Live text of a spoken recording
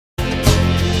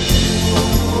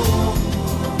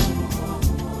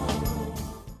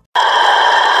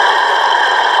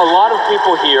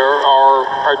people here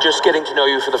are just getting to know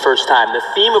you for the first time. The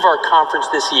theme of our conference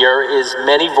this year is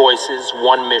Many Voices,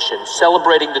 One Mission,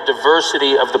 celebrating the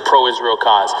diversity of the pro-Israel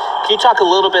cause. Can you talk a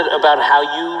little bit about how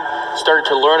you started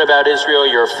to learn about Israel,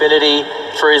 your affinity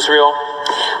for Israel?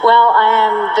 Well, I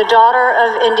am the daughter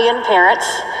of Indian parents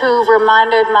who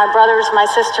reminded my brothers, my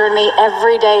sister, and me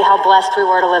every day how blessed we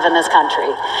were to live in this country.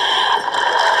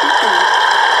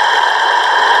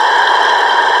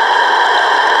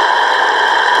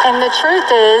 And the truth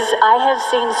is, I have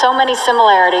seen so many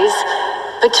similarities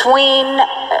between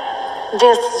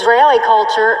the Israeli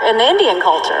culture and the Indian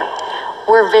culture.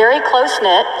 We're very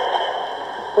close-knit.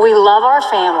 We love our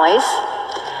families.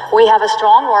 We have a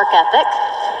strong work ethic.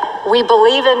 We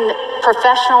believe in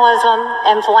professionalism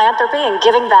and philanthropy and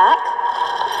giving back.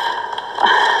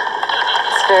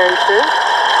 It's very true.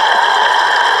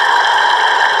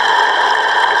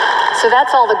 So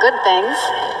that's all the good things.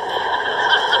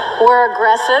 We're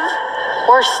aggressive,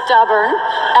 we're stubborn,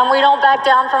 and we don't back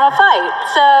down from a fight.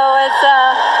 So it's